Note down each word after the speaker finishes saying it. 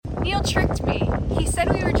Neil tricked me. He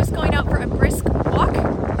said we were just going out for a brisk walk.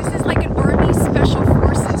 This is like an Army Special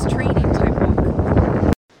Forces training type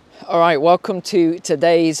walk. All right, welcome to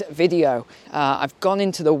today's video. I've gone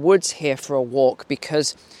into the woods here for a walk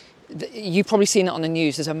because you've probably seen it on the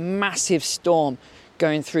news. There's a massive storm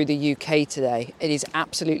going through the UK today. It is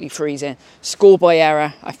absolutely freezing. Schoolboy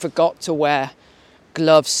error. I forgot to wear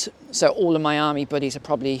gloves. So all of my army buddies are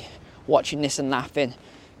probably watching this and laughing.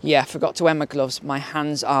 Yeah, forgot to wear my gloves. My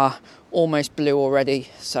hands are almost blue already.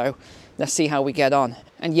 So let's see how we get on.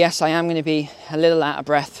 And yes, I am going to be a little out of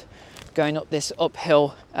breath going up this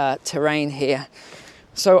uphill terrain here.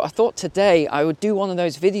 So I thought today I would do one of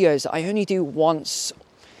those videos that I only do once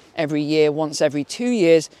every year, once every 2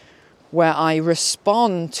 years, where I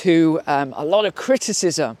respond to a lot of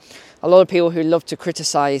criticism. A lot of people who love to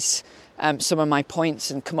criticize some of my points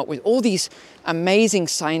and come up with all these amazing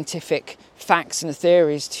scientific facts and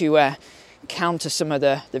theories to counter some of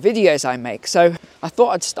the videos I make. So I thought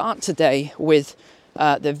I'd start today with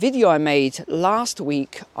the video I made last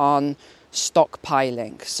week on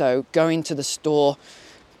stockpiling. So going to the store,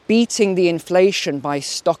 beating the inflation by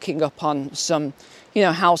stocking up on some,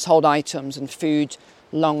 household items and food,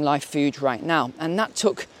 long life food right now. And that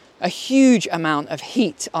took a huge amount of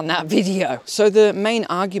heat on that video. So the main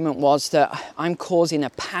argument was that I'm causing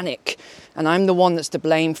a panic and I'm the one that's to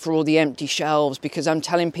blame for all the empty shelves because I'm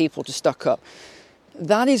telling people to stock up.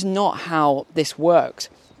 That is not how this works.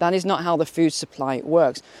 That is not how the food supply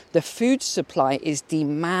works. The food supply is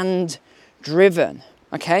demand driven,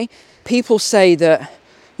 okay? People say that,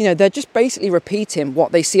 they're just basically repeating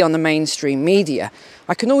what they see on the mainstream media.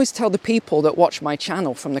 I can always tell the people that watch my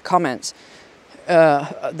channel from the comments,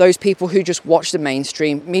 those people who just watch the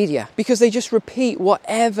mainstream media, because they just repeat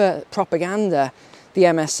whatever propaganda the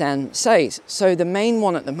MSN says. So the main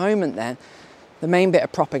one at the moment then, the main bit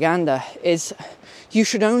of propaganda is you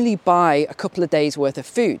should only buy a couple of days worth of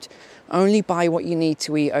food. Only buy what you need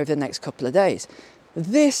to eat over the next couple of days.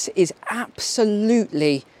 This is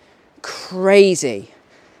absolutely crazy.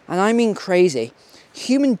 And I mean crazy.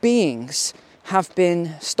 Human beings have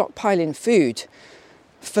been stockpiling food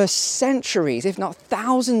for centuries, if not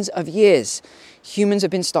thousands of years. Humans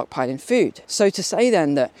have been stockpiling food. So to say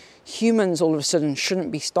then that humans all of a sudden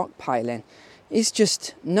shouldn't be stockpiling is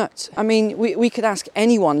just nuts. I mean, we could ask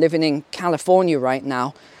anyone living in California right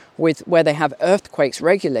now where they have earthquakes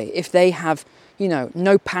regularly, if they have,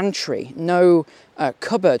 no pantry, no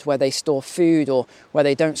cupboard where they store food or where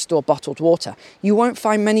they don't store bottled water. You won't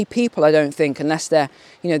find many people, I don't think, unless they're,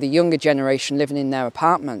 the younger generation living in their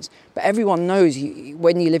apartments. But everyone knows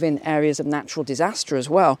when you live in areas of natural disaster as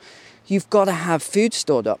well, you've got to have food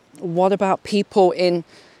stored up. What about people in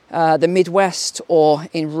the Midwest or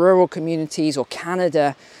in rural communities or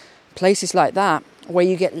Canada, places like that, where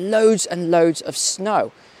you get loads and loads of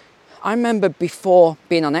snow? I remember before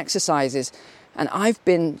being on exercises, and I've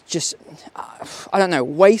been just,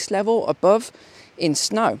 waist level above in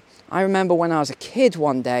snow. I remember when I was a kid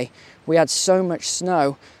one day, we had so much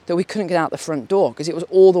snow that we couldn't get out the front door because it was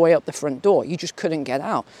all the way up the front door. You just couldn't get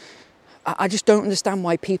out. I just don't understand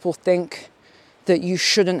why people think that you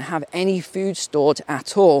shouldn't have any food stored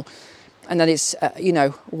at all. And that it's,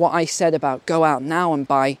 what I said about go out now and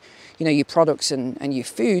buy, your products and your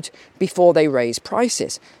food before they raise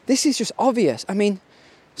prices. This is just obvious. I mean,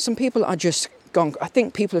 some people are just gone. I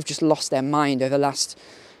think people have just lost their mind over the last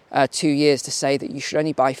 2 years to say that you should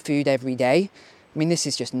only buy food every day. I mean, this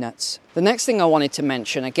is just nuts. The next thing I wanted to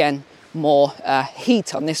mention, again, more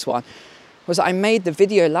heat on this one, was I made the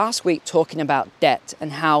video last week talking about debt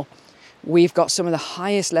and how we've got some of the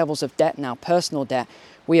highest levels of debt now, personal debt,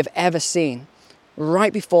 we have ever seen,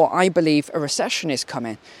 right before I believe a recession is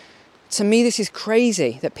coming. To me, this is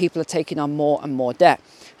crazy that people are taking on more and more debt.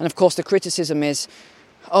 And of course, the criticism is,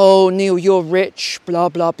 oh, Neil, you're rich, blah,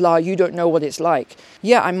 blah, blah. You don't know what it's like.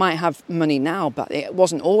 Yeah, I might have money now, but it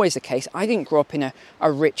wasn't always the case. I didn't grow up in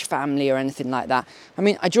a rich family or anything like that. I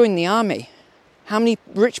mean, I joined the army. How many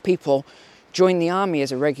rich people join the army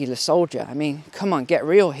as a regular soldier? I mean, come on, get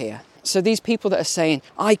real here. So these people that are saying,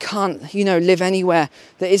 I can't, live anywhere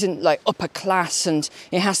that isn't like upper class and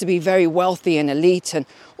it has to be very wealthy and elite and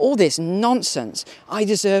all this nonsense. I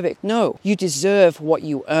deserve it. No, you deserve what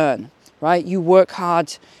you earn, right? You work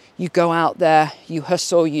hard, you go out there, you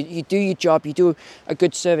hustle, you do your job, you do a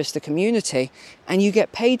good service to the community and you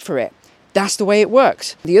get paid for it. That's the way it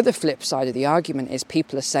works. The other flip side of the argument is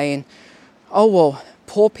people are saying, oh, well,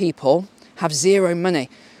 poor people have zero money.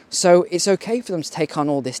 So it's okay for them to take on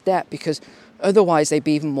all this debt because otherwise they'd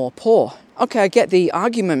be even more poor. Okay, I get the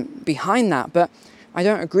argument behind that, but I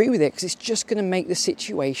don't agree with it because it's just going to make the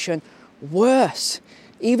situation worse.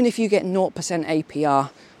 Even if you get 0% APR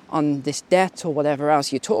on this debt or whatever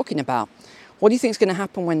else you're talking about. What do you think is going to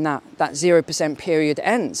happen when that 0% period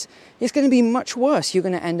ends? It's going to be much worse. You're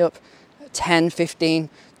going to end up 10, 15,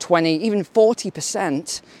 20, even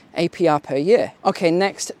 40% APR per year. Okay,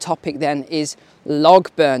 next topic then is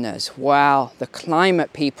log burners. Wow, the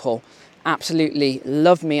climate people absolutely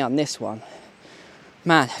love me on this one.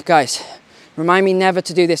 Man, guys, remind me never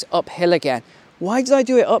to do this uphill again. Why did I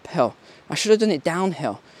do it uphill? I should have done it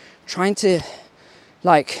downhill. Trying to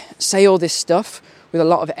say all this stuff with a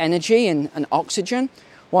lot of energy and oxygen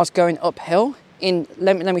whilst going uphill.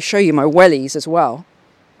 Let me show you my wellies as well.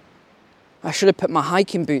 I should have put my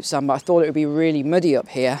hiking boots on, but I thought it would be really muddy up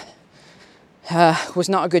here. Was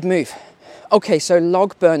not a good move. Okay, so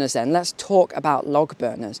log burners then. Let's talk about log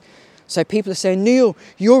burners. So people are saying, Neil,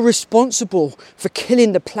 you're responsible for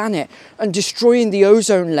killing the planet and destroying the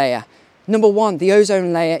ozone layer. Number one, the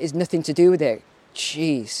ozone layer is nothing to do with it.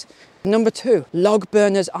 Jeez. Number two, log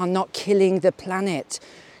burners are not killing the planet.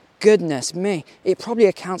 Goodness me. It probably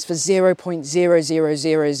accounts for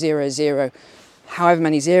 0.00000, however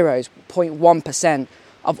many zeros, 0.1%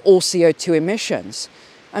 of all CO2 emissions.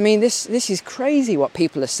 I mean, this is crazy what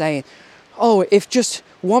people are saying. Oh, if just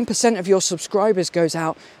 1% of your subscribers goes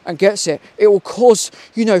out and gets it, it will cause,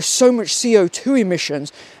 so much CO2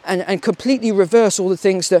 emissions and completely reverse all the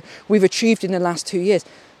things that we've achieved in the last 2 years.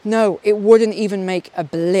 No, it wouldn't even make a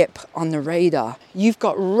blip on the radar. You've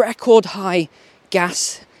got record high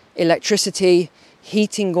gas, electricity,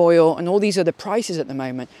 heating oil, and all these other prices at the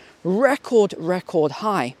moment. Record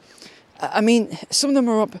high. I mean, some of them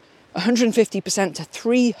are up 150% to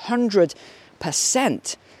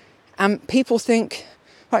 300%. And people think,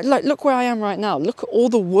 like, look where I am right now. Look at all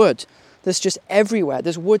the wood that's just everywhere.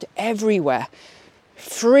 There's wood everywhere.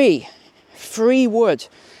 Free wood.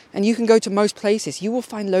 And you can go to most places, you will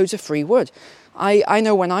find loads of free wood. I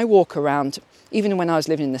know when I walk around, even when I was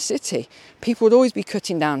living in the city, people would always be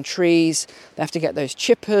cutting down trees. They have to get those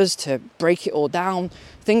chippers to break it all down,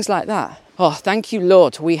 things like that. Oh, thank you,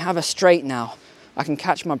 Lord. We have a straight now. I can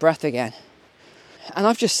catch my breath again. And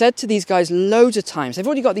I've just said to these guys loads of times, they've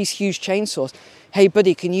already got these huge chainsaws. Hey,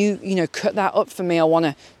 buddy, can you cut that up for me? I want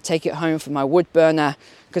to take it home for my wood burner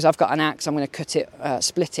because I've got an axe. I'm going to cut it,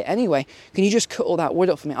 split it anyway. Can you just cut all that wood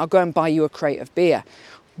up for me? I'll go and buy you a crate of beer.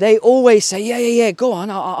 They always say, yeah, go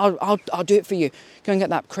on. I'll do it for you. Go and get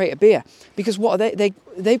that crate of beer. Because what are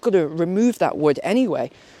they've got to remove that wood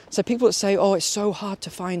anyway. So people that say, oh, it's so hard to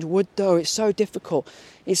find wood though. It's so difficult.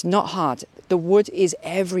 It's not hard. The wood is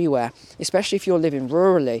everywhere, especially if you're living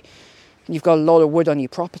rurally. You've got a lot of wood on your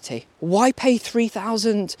property. Why pay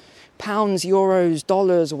 £3,000, euros,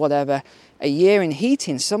 dollars, or whatever a year in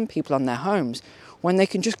heating some people on their homes when they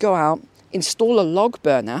can just go out, install a log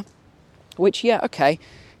burner, which,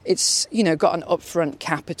 it's, got an upfront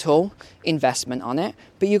capital investment on it,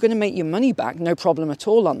 but you're going to make your money back, no problem at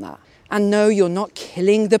all on that. And no, you're not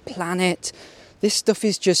killing the planet. This stuff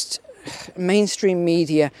is just mainstream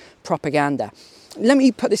media propaganda. Let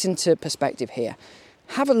me put this into perspective here.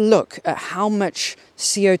 Have a look at how much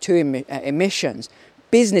CO2 emissions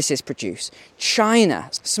businesses produce. China,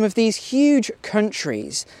 some of these huge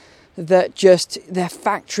countries that their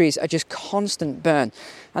factories are just constant burn.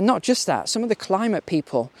 And not just that, some of the climate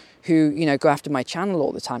people who, go after my channel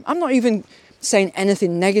all the time. I'm not even saying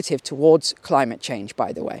anything negative towards climate change,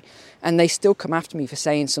 by the way. And they still come after me for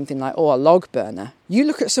saying something like, a log burner. You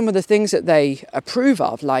look at some of the things that they approve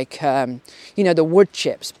of, like, the wood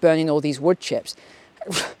chips, burning all these wood chips.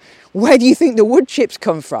 Where do you think the wood chips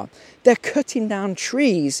come from? They're cutting down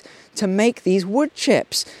trees to make these wood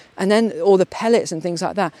chips, and then all the pellets and things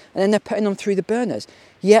like that, and then they're putting them through the burners.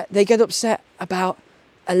 Yet they get upset about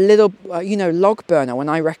a little, log burner when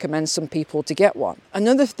I recommend some people to get one.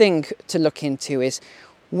 Another thing to look into is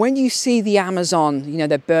when you see the Amazon,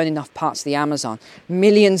 they're burning off parts of the Amazon,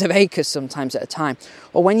 millions of acres sometimes at a time,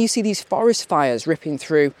 or when you see these forest fires ripping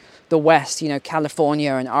through the West,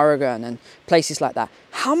 California and Oregon and places like that,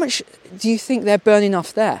 how much do you think they're burning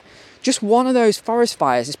off there? Just one of those forest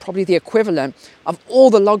fires is probably the equivalent of all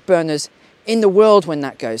the log burners in the world when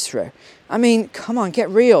that goes through. I mean, come on, get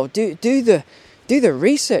real. Do the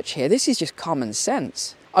research here. This is just common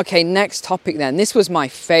sense. Okay, next topic then. This was my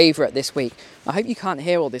favourite this week. I hope you can't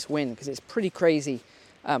hear all this wind because it's pretty crazy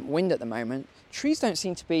wind at the moment. Trees don't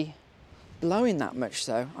seem to be blowing that much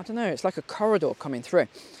though. I don't know, it's like a corridor coming through.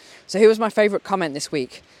 So here was my favourite comment this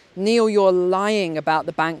week. Neil, you're lying about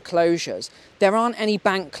the bank closures. There aren't any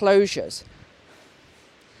bank closures.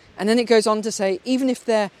 And then it goes on to say, even if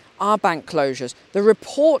there are bank closures, the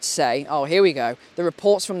reports say, here we go, the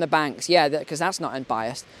reports from the banks, because that's not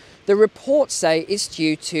unbiased. The reports say it's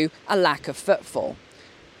due to a lack of footfall.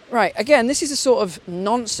 Right, again, this is the sort of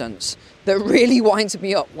nonsense that really winds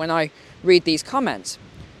me up when I read these comments.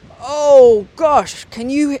 Oh gosh, can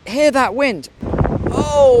you hear that wind?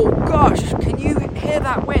 Oh gosh, can you hear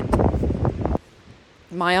that wind?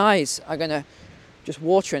 My eyes are gonna just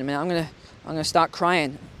water in a minute. I'm gonna start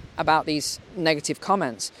crying about these negative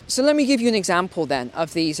comments. So let me give you an example then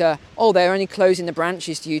of these. They're only closing the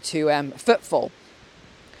branches due to footfall.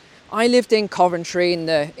 I lived in Coventry in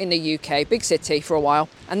the UK, big city, for a while,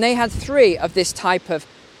 and they had 3 of this type of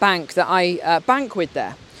bank that I bank with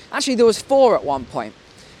there. Actually, there was 4 at one point.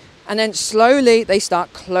 And then slowly they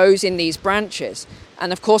start closing these branches.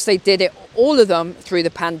 And of course they did it, all of them, through the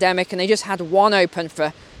pandemic, and they just had one open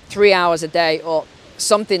for 3 hours a day or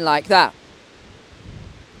something like that.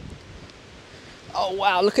 Oh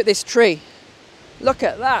wow, look at this tree. Look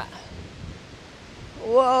at that.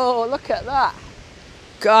 Whoa, look at that.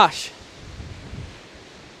 Gosh.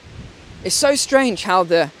 It's so strange how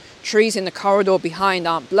the trees in the corridor behind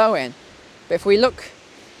aren't blowing. But if we look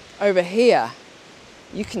over here,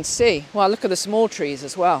 you can see, well, look at the small trees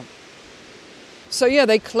as well. So yeah,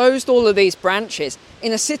 they closed all of these branches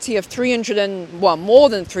in a city of more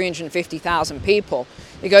than 350,000 people.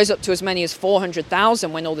 It goes up to as many as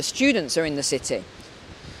 400,000 when all the students are in the city.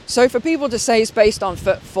 So for people to say it's based on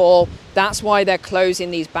footfall, that's why they're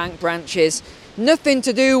closing these bank branches, nothing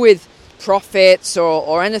to do with profits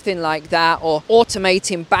or anything like that, or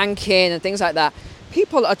automating banking and things like that.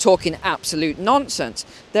 People are talking absolute nonsense.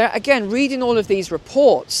 They're, again, reading all of these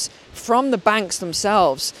reports from the banks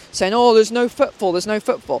themselves saying, oh, there's no footfall. There's no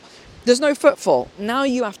footfall. Now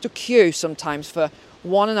you have to queue sometimes for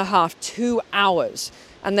 1.5, 2 hours.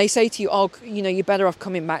 And they say to you, oh, you're better off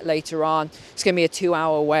coming back later on. It's going to be a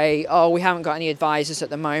 2-hour wait. Oh, we haven't got any advisors at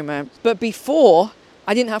the moment. But before,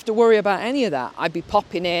 I didn't have to worry about any of that. I'd be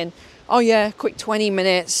popping in. Oh yeah, quick 20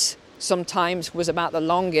 minutes sometimes was about the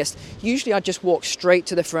longest. Usually I'd just walk straight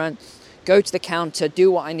to the front, go to the counter,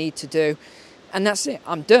 do what I need to do, and that's it,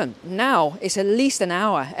 I'm done. Now it's at least an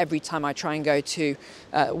hour every time I try and go to,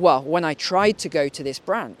 when I tried to go to this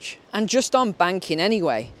branch. And just on banking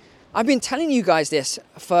anyway, I've been telling you guys this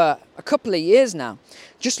for a couple of years now.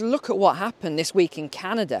 Just look at what happened this week in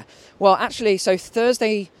Canada. Well, actually, so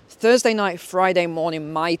Thursday night, Friday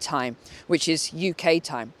morning, my time, which is UK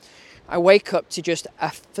time, I wake up to just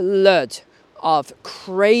a flood of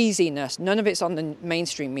craziness. None of it's on the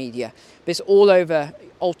mainstream media, but it's all over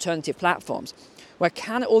alternative platforms, where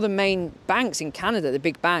all the main banks in Canada, the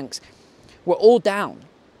big banks, were all down.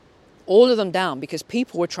 All of them down because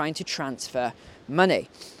people were trying to transfer money.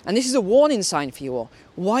 And this is a warning sign for you all.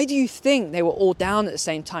 Why do you think they were all down at the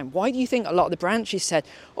same time? Why do you think a lot of the branches said,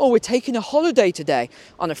 oh, we're taking a holiday today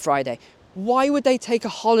on a Friday? Why would they take a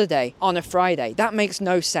holiday on a Friday? That makes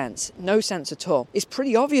no sense. No sense at all. It's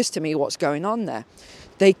pretty obvious to me what's going on there.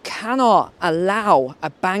 They cannot allow a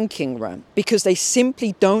banking run because they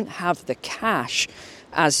simply don't have the cash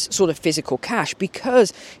as sort of physical cash,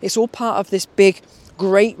 because it's all part of this big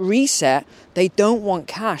great reset. They don't want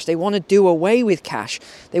cash. They want to do away with cash.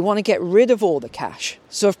 They want to get rid of all the cash.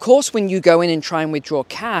 So of course, when you go in and try and withdraw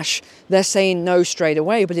cash, they're saying no straight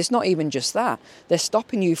away. But it's not even just that. They're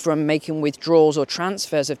stopping you from making withdrawals or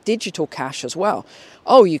transfers of digital cash as well.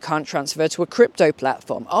 Oh, you can't transfer to a crypto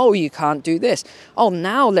platform. Oh, you can't do this. Oh,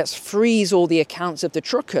 now let's freeze all the accounts of the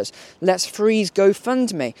truckers. Let's freeze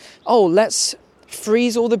GoFundMe. Oh, let's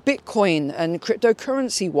freeze all the Bitcoin and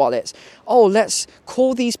cryptocurrency wallets. Oh, let's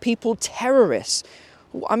call these people terrorists.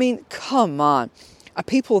 I mean, come on. Are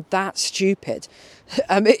people that stupid?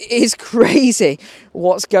 It is crazy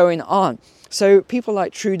what's going on. So people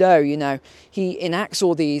like Trudeau, he enacts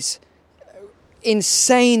all these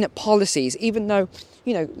insane policies, even though,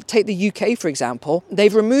 take the UK, for example,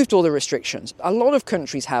 they've removed all the restrictions. A lot of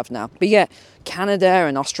countries have now, but yet Canada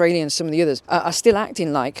and Australia and some of the others are still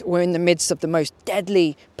acting like we're in the midst of the most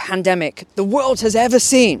deadly pandemic the world has ever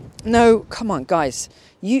seen. No, come on, guys.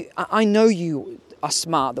 I know you are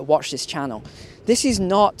smart that watch this channel. This is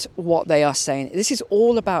not what they are saying. This is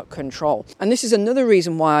all about control. And this is another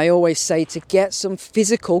reason why I always say to get some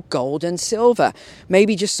physical gold and silver.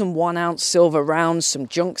 Maybe just some 1 ounce silver rounds, some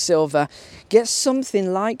junk silver. Get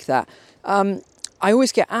something like that. I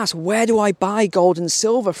always get asked, where do I buy gold and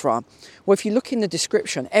silver from? Well, if you look in the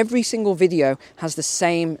description, every single video has the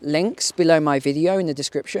same links below my video in the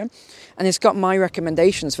description. And it's got my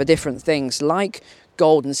recommendations for different things like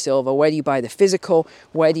gold and silver. Where do you buy the physical?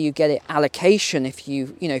 Where do you get it allocation? If you're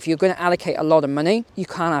going to allocate a lot of money, you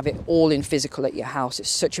can't have it all in physical at your house. It's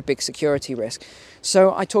such a big security risk.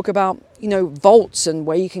 So I talk about, vaults and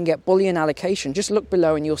where you can get bullion allocation. Just look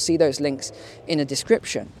below and you'll see those links in the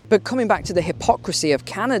description. But coming back to the hypocrisy of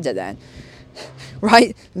Canada then,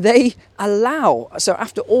 right? They allow, so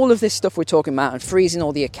after all of this stuff we're talking about and freezing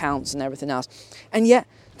all the accounts and everything else, and yet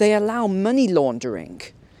they allow money laundering.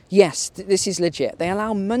 Yes, this is legit. They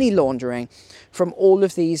allow money laundering from all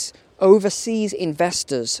of these overseas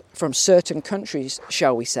investors from certain countries,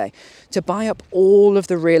 shall we say, to buy up all of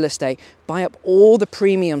the real estate, buy up all the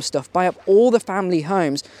premium stuff, buy up all the family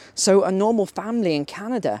homes. So a normal family in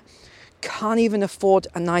Canada can't even afford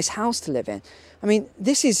a nice house to live in. I mean,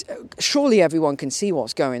 this is, surely everyone can see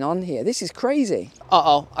what's going on here. This is crazy.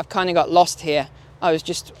 Uh-oh, I've kind of got lost here. I was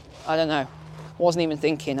just, I don't know, wasn't even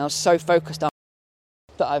thinking. I was so focused on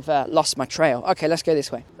that I've lost my trail. Okay, let's go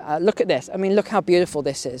this way. Look at this. I mean, look how beautiful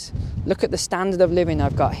this is. Look at the standard of living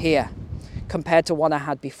I've got here compared to what I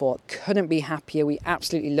had before. Couldn't be happier. We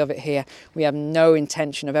absolutely love it here. We have no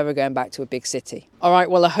intention of ever going back to a big city. All right,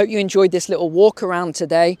 well, I hope you enjoyed this little walk around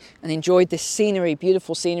today and enjoyed this scenery,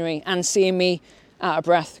 beautiful scenery, and seeing me out of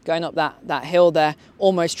breath going up that hill there,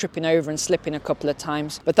 almost tripping over and slipping a couple of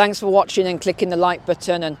times. But thanks for watching and clicking the like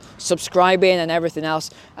button and subscribing and everything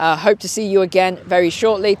else. Hope to see you again very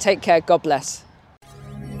shortly. Take care. God bless.